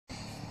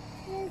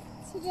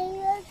Today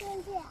we're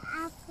going to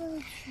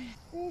apple tree.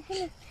 We're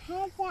going to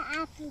plant the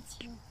apple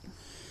tree.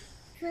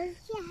 First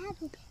you have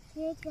to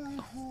dig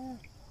a hole.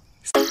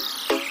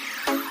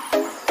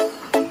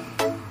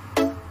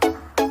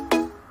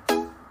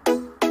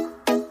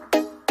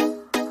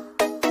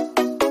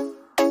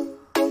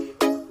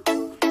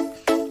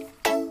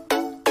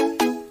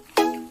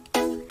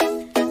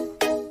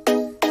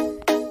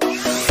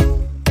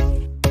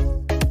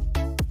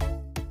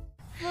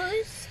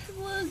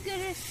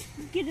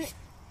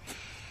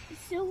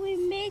 So we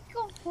make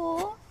a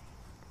hole,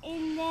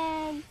 and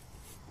then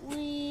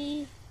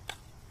we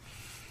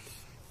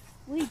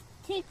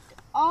take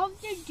all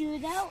the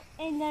dirt out,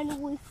 and then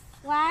we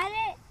flat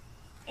it,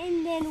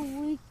 and then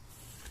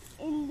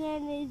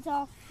it's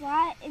all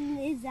flat, and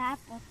there's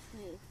apple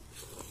tree.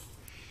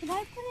 Can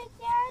I put it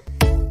down?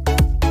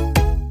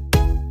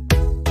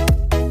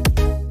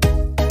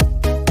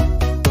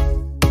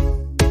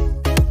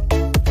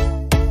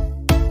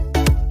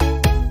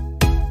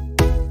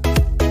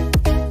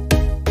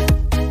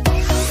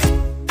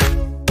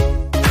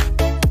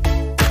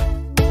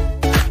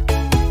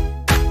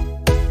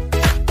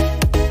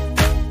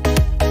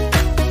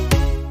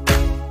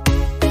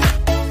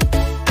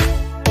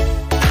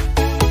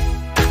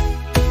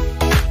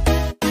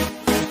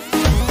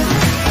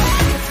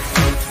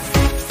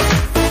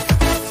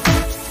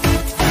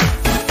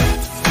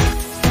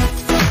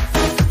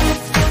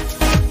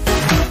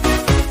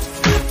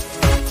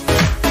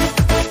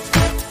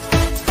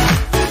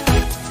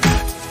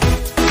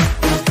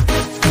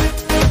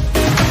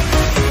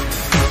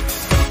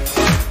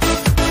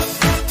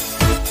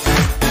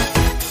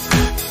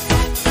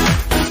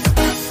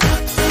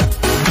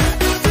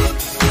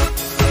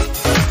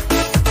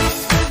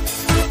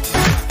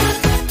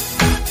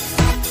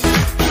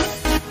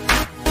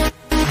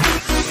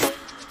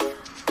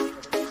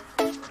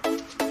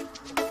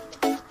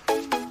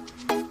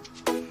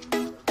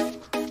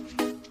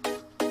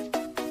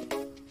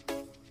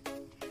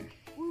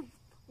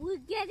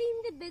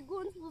 Getting the big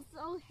ones with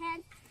our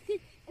hands.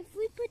 If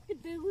we put the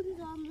big ones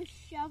on the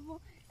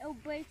shovel, it'll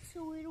break,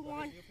 so we don't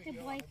want to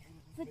break.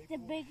 Put the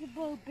bigger,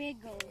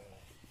 bigger.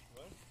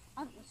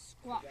 On the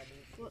squat.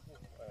 Quack.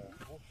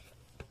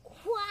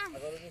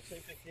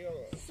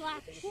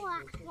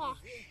 Quack, quack.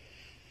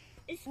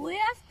 We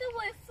have to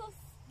wait for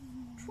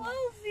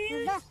 12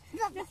 years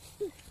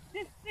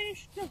to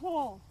finish the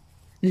hole.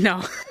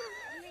 No.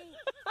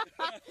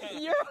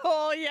 Your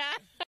hole, yeah.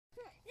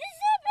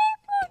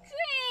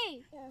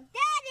 Tree.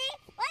 Daddy,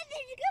 why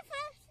did you go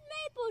for a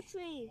maple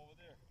tree? Over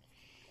there.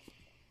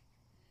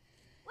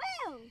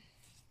 Wow.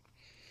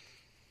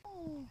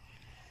 Oh.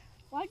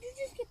 Why did you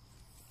just get...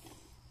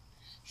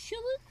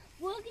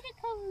 We're going to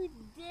cover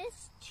this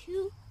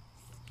too.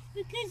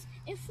 Because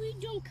if we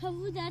don't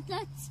cover that,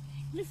 that's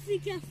going to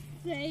freak out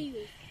fail.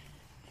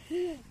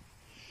 Yeah.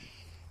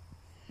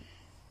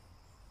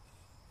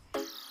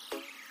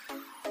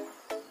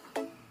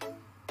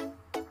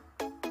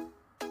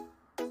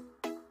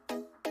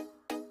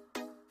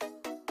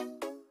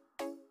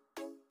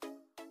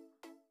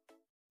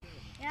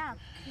 Yeah,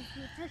 because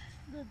we touched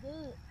the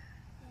dirt.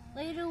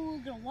 Later we're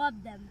going to rub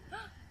them.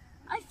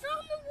 I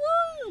found the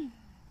worm!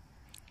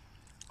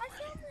 I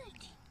found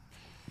it!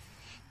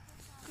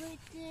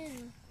 Right there.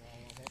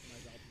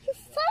 You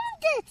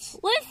found it!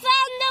 We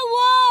found the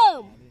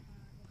worm!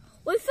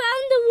 We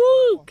found the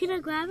worm! Can I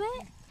grab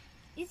it?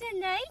 Is it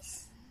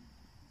nice?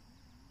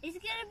 Is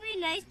it going to be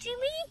nice to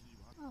me?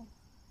 Oh.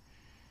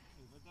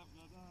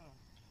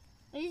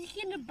 Is it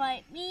going to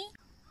bite me?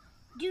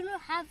 Do you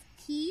not have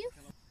teeth?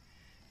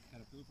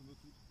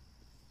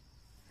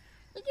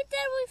 Look at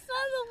that, we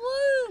found the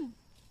worm!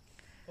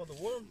 Oh, the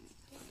worm?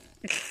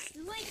 It's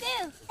right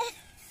there.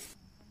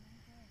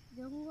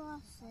 Don't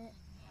lost it.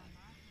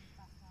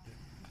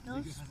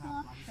 Don't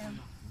stop him.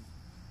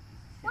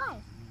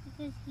 Why?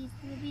 Because he's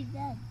going to be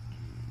dead.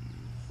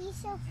 He's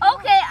so far.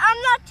 Okay,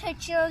 I'm not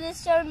touching on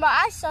this anymore.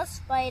 I saw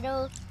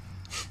spiders.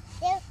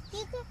 You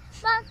can,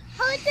 Mom,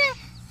 hold the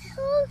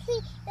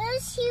cookie,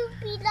 else he'll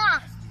be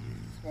lost.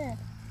 Can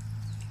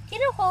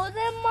you hold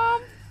them,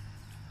 Mom?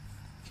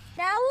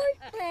 Now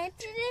we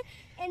planted it,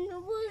 and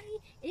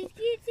it's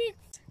going to take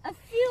a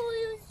few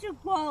years to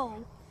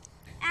grow.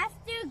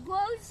 After it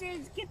grows,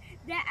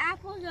 the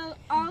apples are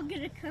all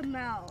going to come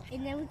out.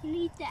 And then we can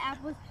eat the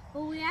apples,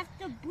 but we have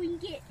to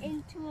bring it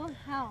into our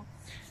house.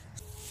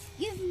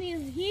 Give me a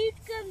huge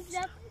thumbs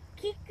up,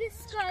 click the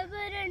subscribe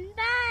button,